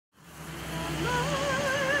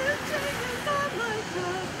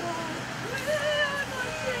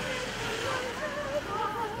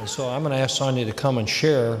And so I'm going to ask Sonia to come and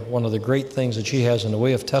share one of the great things that she has in the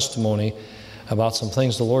way of testimony about some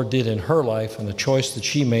things the Lord did in her life and the choice that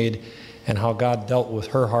she made and how God dealt with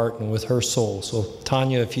her heart and with her soul. So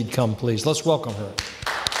Tanya, if you'd come, please. Let's welcome her.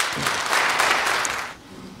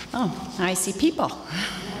 Oh, I see people.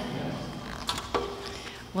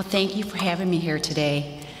 Well, thank you for having me here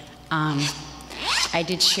today. I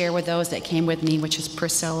did share with those that came with me, which is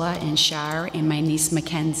Priscilla and Shar and my niece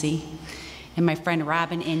Mackenzie and my friend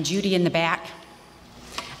Robin and Judy in the back.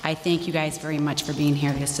 I thank you guys very much for being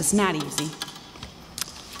here. This is not easy.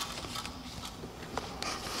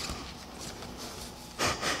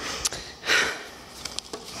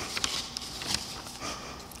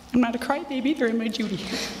 I'm not a crybaby either, am I, Judy?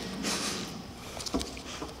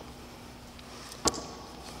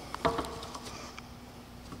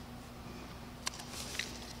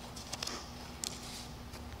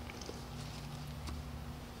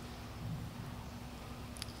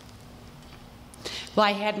 Well,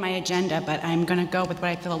 I had my agenda, but I'm going to go with what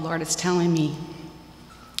I feel the Lord is telling me.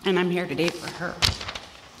 And I'm here today for her.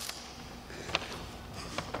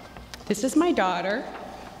 This is my daughter.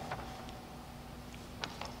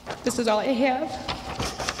 This is all I have.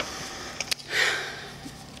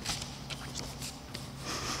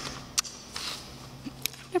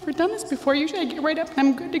 I've never done this before. Usually I get right up and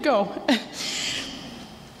I'm good to go.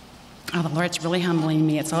 Oh, the Lord's really humbling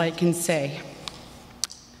me. It's all I can say.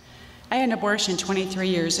 I had an abortion 23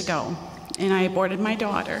 years ago, and I aborted my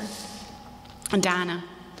daughter, Donna.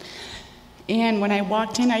 And when I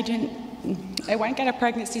walked in, I went and got a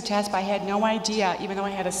pregnancy test, but I had no idea, even though I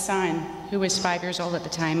had a son who was 5 years old at the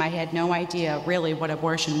time, I had no idea really what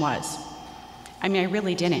abortion was. I mean, I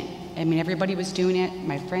really didn't. I mean, everybody was doing it.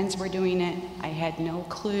 My friends were doing it. I had no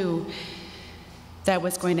clue that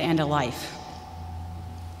was going to end a life.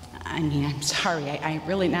 I mean, I'm sorry,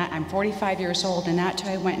 I'm 45 years old, and not till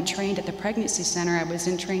I went and trained at the pregnancy center. I was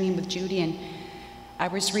in training with Judy, and I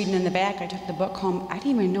was reading in the back. I took the book home. I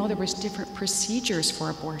didn't even know there was different procedures for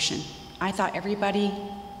abortion. I thought everybody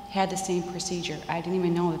had the same procedure. I didn't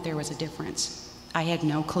even know that there was a difference. I had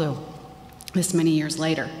no clue this many years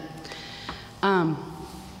later. I'm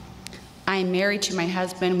married to my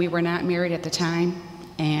husband. We were not married at the time.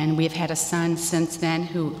 And we've had a son since then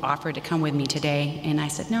who offered to come with me today. And I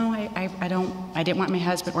said, no, I didn't want my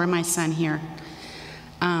husband or my son here.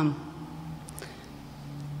 I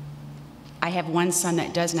have one son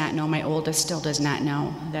that does not know. My oldest still does not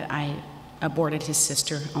know that I aborted his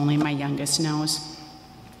sister. Only my youngest knows.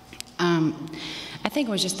 I think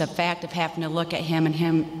it was just the fact of having to look at him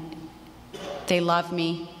and they love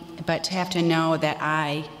me, but to have to know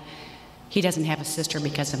that he doesn't have a sister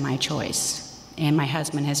because of my choice. And my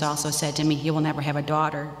husband has also said to me he will never have a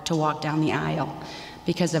daughter to walk down the aisle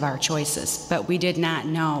because of our choices. But we did not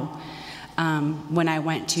know. When I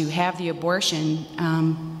went to have the abortion,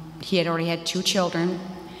 he had already had 2 children.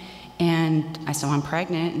 And I said, I'm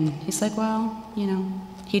pregnant. And he's like, well, you know,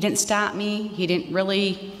 he didn't stop me. He didn't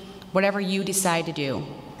really, whatever you decide to do.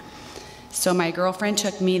 So my girlfriend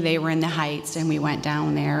took me. They were in the Heights, and we went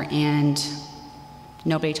down there, and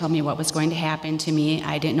nobody told me what was going to happen to me.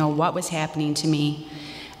 I didn't know what was happening to me.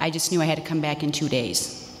 I just knew I had to come back in 2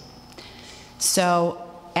 days. So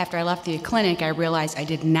after I left the clinic, I realized I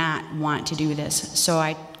did not want to do this. So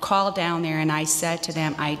I called down there and I said to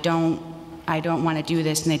them, I don't want to do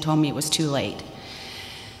this, and they told me it was too late.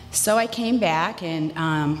 So I came back and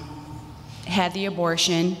had the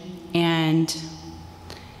abortion and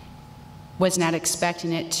was not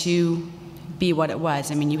expecting it to be what it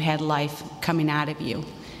was. I mean, you had life coming out of you.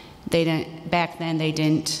 Back then they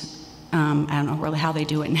didn't, I don't know really how they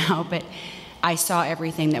do it now, but I saw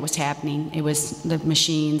everything that was happening. It was the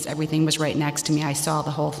machines, everything was right next to me. I saw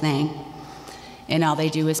the whole thing. And all they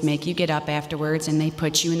do is make you get up afterwards, and they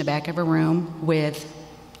put you in the back of a room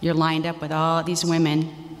you're lined up with all these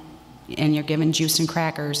women, and you're given juice and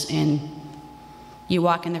crackers, and you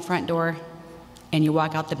walk in the front door, and you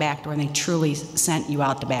walk out the back door, and they truly sent you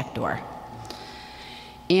out the back door.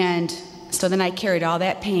 And so then I carried all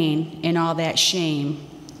that pain and all that shame.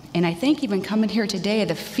 And I think even coming here today,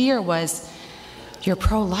 the fear was, you're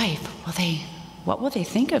pro-life. What will they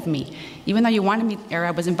think of me? Even though you wanted me, or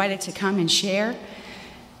I was invited to come and share,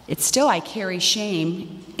 it's still, I carry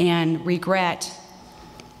shame and regret,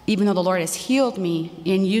 even though the Lord has healed me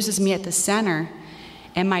and uses me at the center.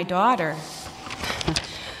 And my daughter,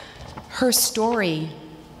 her story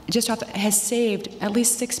just has saved at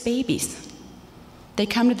least 6 babies. They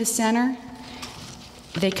come to the center,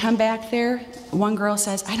 they come back there. One girl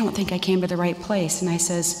says, I don't think I came to the right place. And I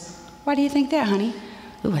says, why do you think that, honey?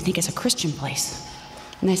 Ooh, I think it's a Christian place.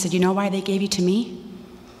 And I said, you know why they gave you to me?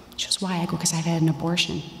 She goes, why? I go, because I've had an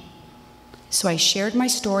abortion. So I shared my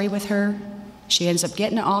story with her. She ends up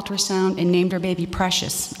getting an ultrasound and named her baby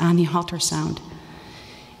Precious on the ultrasound.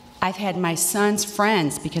 I've had my son's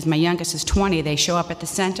friends, because my youngest is 20, they show up at the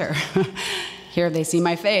center. Here they see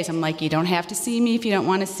my face. I'm like, you don't have to see me if you don't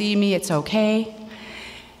want to see me, it's okay.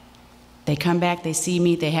 They come back, they see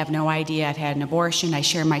me, they have no idea I've had an abortion. I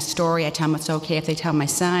share my story, I tell them it's okay if they tell my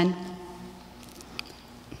son.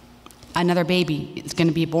 Another baby is going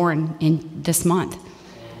to be born in this month,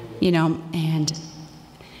 you know, and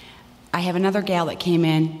I have another gal that came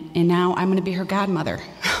in, and now I'm going to be her godmother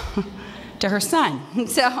to her son.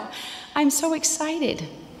 So I'm so excited,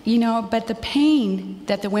 you know, but the pain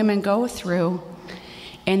that the women go through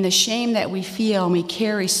and the shame that we feel, and we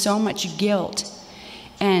carry so much guilt,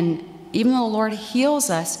 and even though the Lord heals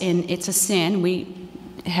us and it's a sin, we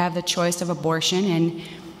have the choice of abortion and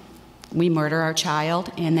we murder our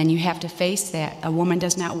child, and then you have to face that. A woman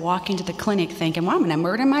does not walk into the clinic thinking, well, I'm going to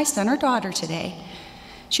murder my son or daughter today.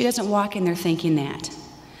 She doesn't walk in there thinking that.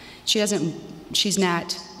 She's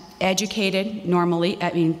not educated normally,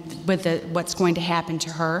 I mean, with what's going to happen to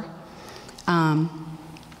her.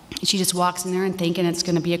 She just walks in there and thinking it's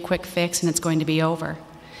going to be a quick fix and it's going to be over.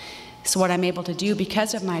 So what I'm able to do,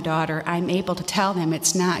 because of my daughter, I'm able to tell them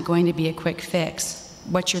it's not going to be a quick fix.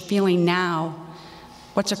 What you're feeling now,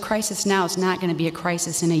 what's a crisis now is not going to be a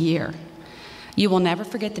crisis in a year. You will never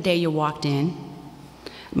forget the day you walked in.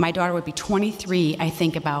 My daughter would be 23, I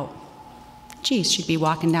think about, geez, she'd be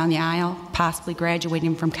walking down the aisle, possibly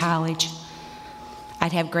graduating from college.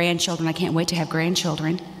 I'd have grandchildren. I can't wait to have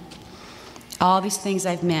grandchildren. All these things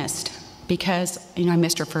I've missed because, you know, I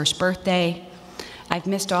missed her first birthday. I've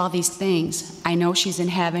missed all these things. I know she's in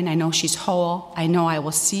heaven. I know she's whole. I know I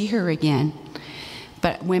will see her again.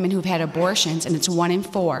 But women who've had abortions, and it's 1 in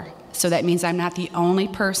 4, so that means I'm not the only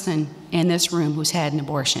person in this room who's had an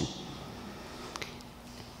abortion.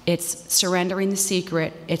 It's surrendering the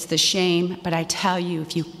secret. It's the shame. But I tell you,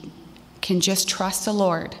 if you can just trust the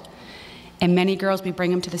Lord, and many girls, we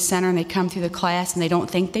bring them to the center and they come through the class and they don't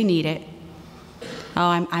think they need it.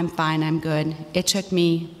 Oh, I'm fine, I'm good. It took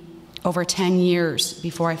me over 10 years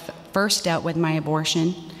before I first dealt with my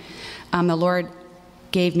abortion. The Lord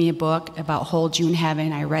gave me a book about Hold You in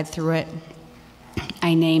Heaven. I read through it.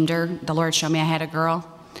 I named her. The Lord showed me I had a girl.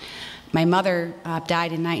 My mother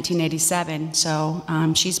died in 1987, so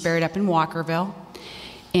she's buried up in Walkerville.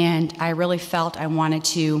 And I really felt I wanted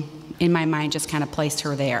to, in my mind, just kind of place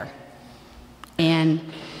her there. And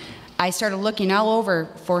I started looking all over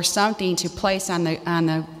for something to place on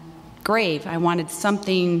the grave. I wanted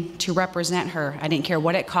something to represent her. I didn't care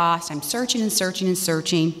what it cost. I'm searching and searching and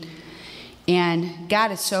searching. And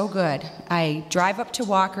God is so good. I drive up to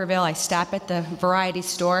Walkerville. I stop at the variety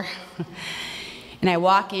store. And I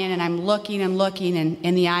walk in, and I'm looking and looking. And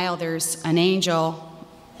in the aisle, there's an angel,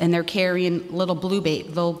 and they're carrying little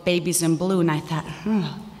babies in blue. And I thought,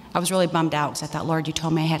 I was really bummed out because I thought, Lord, you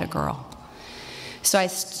told me I had a girl. So I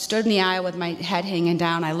stood in the aisle with my head hanging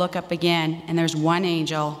down. I look up again, and there's one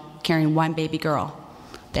angel carrying one baby girl.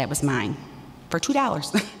 That was mine for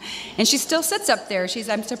 $2. And she still sits up there.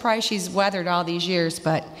 I'm surprised she's weathered all these years.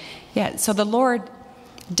 But yeah, so the Lord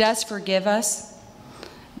does forgive us.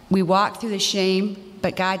 We walk through the shame,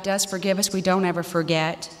 but God does forgive us. We don't ever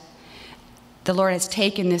forget. The Lord has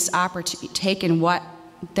taken this opportunity, taken what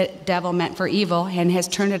the devil meant for evil and has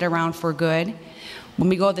turned it around for good. When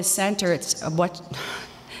we go to the center, it's what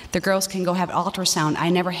the girls can go have ultrasound. I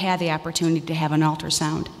never had the opportunity to have an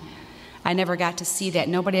ultrasound. I never got to see that.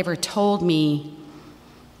 Nobody ever told me,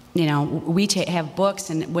 you know, we have books,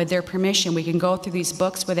 and with their permission, we can go through these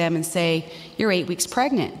books with them and say, you're 8 weeks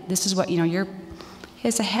pregnant. This is what, you know,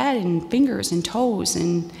 has a head and fingers and toes.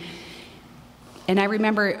 And I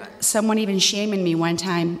remember someone even shaming me one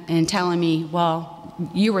time and telling me, well,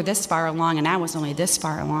 you were this far along and I was only this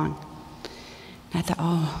far along. And I thought,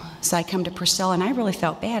 oh. So I come to Priscilla, and I really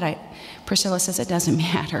felt bad. Priscilla says, it doesn't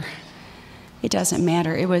matter. It doesn't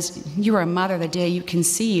matter. It was, you were a mother the day you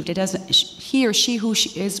conceived. It doesn't, he or she who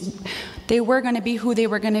she is, they were going to be who they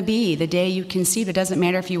were going to be the day you conceived. It doesn't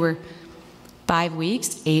matter if you were 5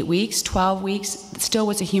 weeks, 8 weeks, 12 weeks. It still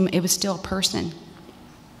was a human, it was still a person.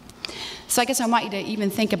 So I guess I want you to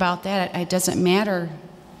even think about that. It doesn't matter.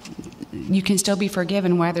 You can still be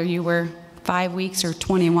forgiven whether you were 5 weeks or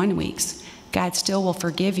 21 weeks. God still will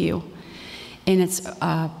forgive you. And it's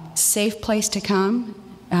a safe place to come.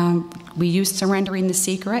 We use surrendering the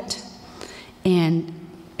secret, and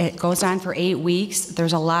it goes on for 8 weeks.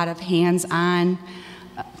 There's a lot of hands-on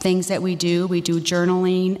things that we do. We do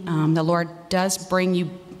journaling. The Lord does bring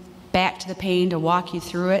you back to the pain to walk you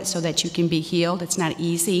through it so that you can be healed. It's not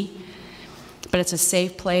easy, but it's a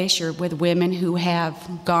safe place. You're with women who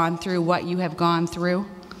have gone through what you have gone through.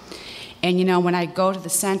 And you know, when I go to the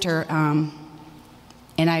center and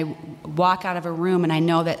I walk out of a room and I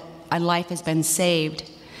know that a life has been saved,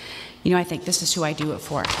 you know, I think this is who I do it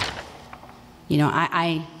for. You know,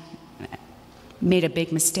 I made a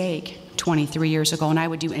big mistake 23 years ago, and I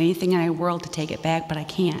would do anything in the world to take it back, but I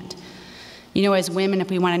can't. You know, as women, if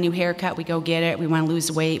we want a new haircut, we go get it. We want to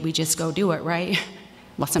lose weight, we just go do it, right?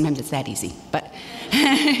 Well, sometimes it's that easy, but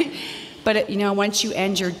but you know, once you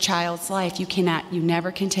end your child's life, you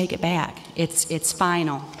never can take it back. It's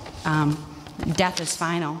final. Death is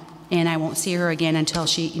final, and I won't see her again until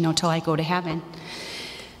till I go to heaven.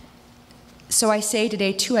 So I say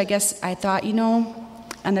today too, I guess I thought, you know,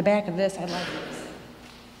 on the back of this, I like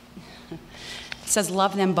this. It says,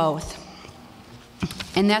 love them both.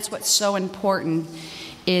 And that's what's so important,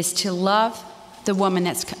 is to love the woman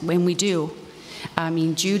when we do. I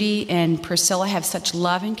mean, Judy and Priscilla have such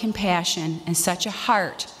love and compassion and such a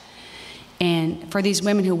heart. And for these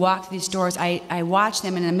women who walk through these doors, I watch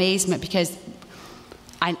them in amazement, because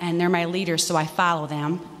and they're my leaders, so I follow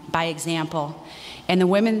them by example. And the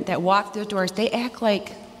women that walk through the doors, they act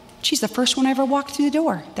like she's the first one I ever walked through the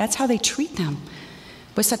door. That's how they treat them,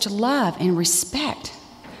 with such love and respect.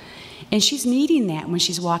 And she's needing that when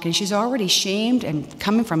she's walking. She's already shamed and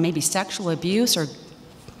coming from maybe sexual abuse or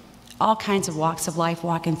all kinds of walks of life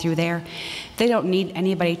walking through there. They don't need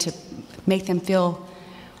anybody to make them feel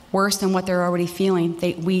worse than what they're already feeling.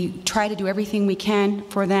 We try to do everything we can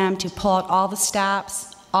for them to pull out all the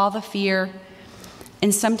stops, all the fear.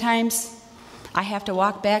 And sometimes I have to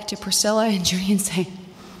walk back to Priscilla and Judy and say,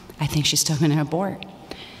 I think she's still going to abort.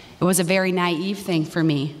 It was a very naive thing for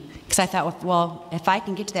me, because I thought, well, if I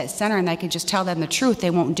can get to that center and I can just tell them the truth, they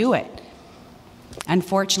won't do it.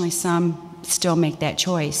 Unfortunately, some still make that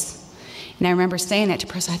choice. And I remember saying that to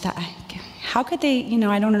Priscilla. I thought, how could they, you know,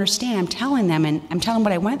 I don't understand. I'm telling them, and I'm telling them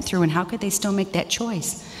what I went through, and how could they still make that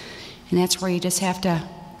choice? And that's where you just have to,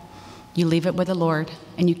 you leave it with the Lord,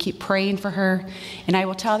 and you keep praying for her. And I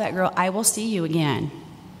will tell that girl, I will see you again.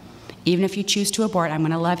 Even if you choose to abort, I'm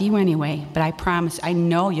going to love you anyway. But I promise, I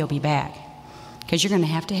know you'll be back, because you're going to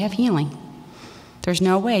have healing. There's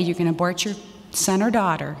no way you're going to abort your son or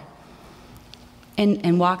daughter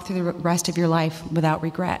and walk through the rest of your life without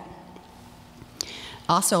regret.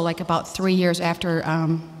 Also, like about 3 years after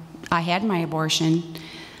I had my abortion,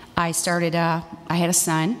 I had a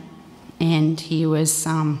son, and he was,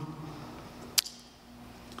 I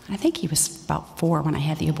think he was about 4 when I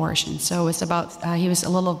had the abortion. So it was about, he was a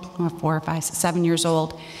little 4 or 5, 7 years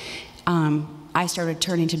old. I started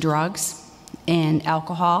turning to drugs and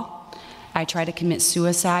alcohol. I tried to commit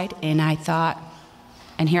suicide, and I thought,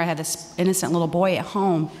 and here I had this innocent little boy at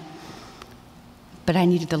home, but I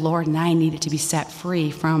needed the Lord, and I needed to be set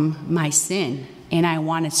free from my sin. And I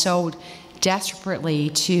wanted so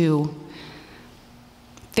desperately to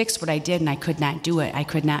fix what I did, and I could not do it. I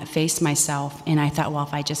could not face myself. And I thought, well,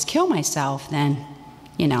 if I just kill myself, then,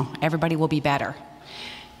 you know, everybody will be better.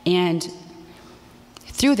 And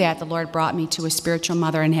through that, the Lord brought me to a spiritual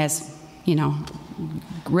mother, and has, you know,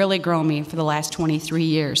 really grown me for the last 23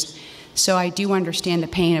 years. So I do understand the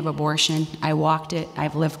pain of abortion. I walked it.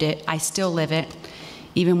 I've lived it. I still live it.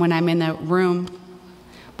 Even when I'm in the room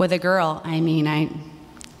with a girl, I mean,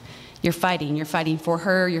 you're fighting for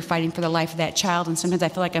her, you're fighting for the life of that child, and sometimes I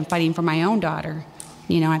feel like I'm fighting for my own daughter.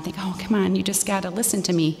 You know, I think, oh, come on, you just got to listen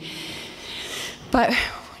to me. But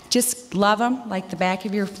just love them, like the back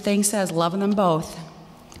of your thing says, love them both.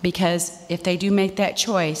 Because if they do make that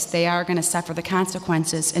choice, they are going to suffer the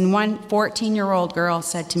consequences. And one 14-year-old girl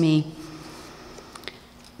said to me,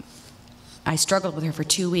 I struggled with her for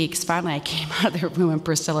 2 weeks. Finally, I came out of the room, and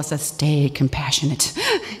Priscilla said, stay compassionate.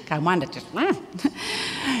 I wanted to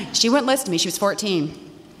She wouldn't listen to me. She was 14.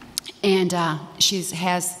 And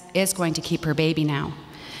is going to keep her baby now.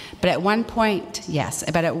 But at one point, yes,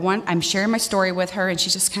 I'm sharing my story with her, and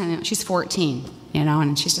she's just she's 14, you know,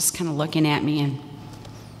 and she's just kind of looking at me, and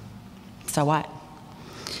so what?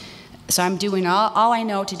 So I'm doing all I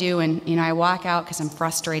know to do, and, you know, I walk out because I'm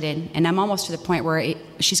frustrated, and I'm almost to the point where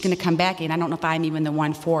she's going to come back, and I don't know if I'm even the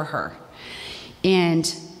one for her.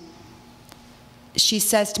 And she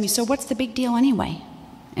says to me, so what's the big deal anyway?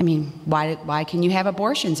 I mean, why can you have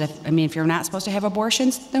abortions? If you're not supposed to have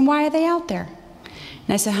abortions, then why are they out there?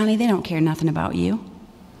 And I said, honey, they don't care nothing about you.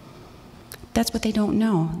 That's what they don't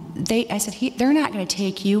know. I said, they're not going to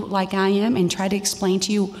take you like I am and try to explain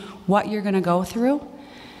to you what you're going to go through.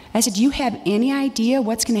 I said, do you have any idea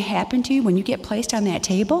what's going to happen to you when you get placed on that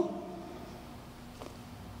table?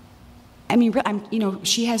 I mean,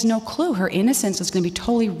 she has no clue. Her innocence is going to be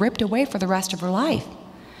totally ripped away for the rest of her life.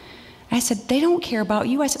 I said, they don't care about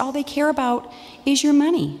you. I said, all they care about is your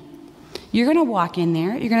money. You're going to walk in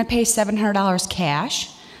there. You're going to pay $700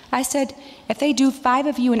 cash. I said, if they do 5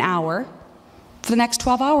 of you an hour for the next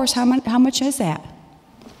 12 hours, how much is that?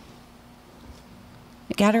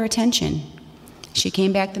 It got her attention. She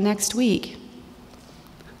came back the next week.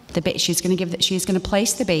 She's going to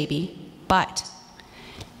place the baby, but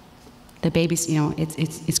the baby's,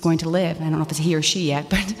 it's going to live. I don't know if it's he or she yet,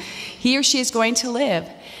 but he or she is going to live.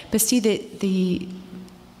 But see, the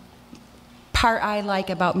part I like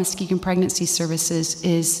about Muskegon Pregnancy Services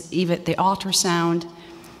is even the ultrasound.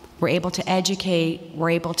 We're able to educate.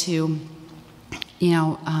 We're able to,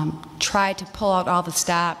 try to pull out all the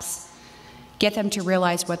stops, get them to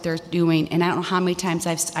realize what they're doing. And I don't know how many times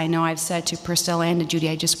I've said to Priscilla and to Judy,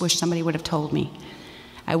 I just wish somebody would have told me.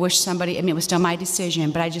 I wish somebody, it was still my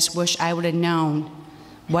decision, but I just wish I would have known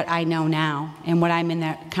what I know now and what I'm in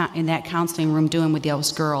that counseling room doing with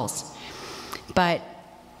those girls. But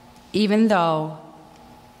even though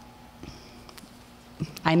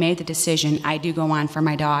I made the decision, I do go on for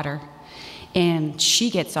my daughter. And she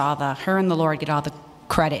gets her and the Lord get all the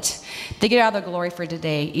credit. They get all the glory for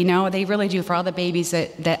today. They really do, for all the babies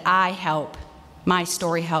that my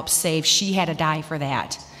story helps save. She had to die for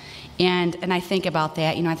that. And I think about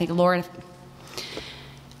that, I think, Lord,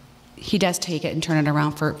 He does take it and turn it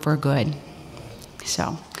around for good.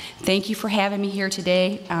 So, thank you for having me here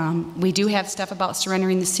today. We do have stuff about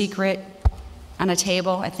surrendering the secret on a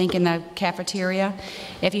table, I think, in the cafeteria.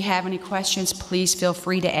 If you have any questions, please feel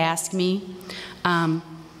free to ask me.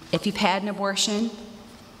 If you've had an abortion,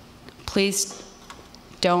 please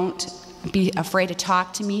don't be afraid to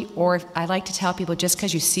talk to me. Or I like to tell people, just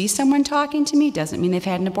because you see someone talking to me doesn't mean they've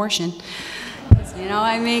had an abortion. You know what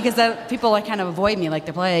I mean? Because people kind of avoid me like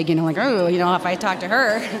the plague, like, oh, if I talk to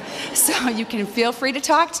her. So you can feel free to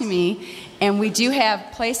talk to me. And we do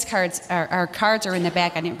have place cards. Our cards are in the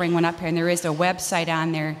back. I didn't bring one up here. And there is a website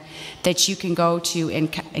on there that you can go to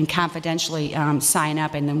and confidentially sign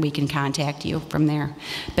up, and then we can contact you from there.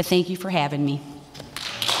 But thank you for having me.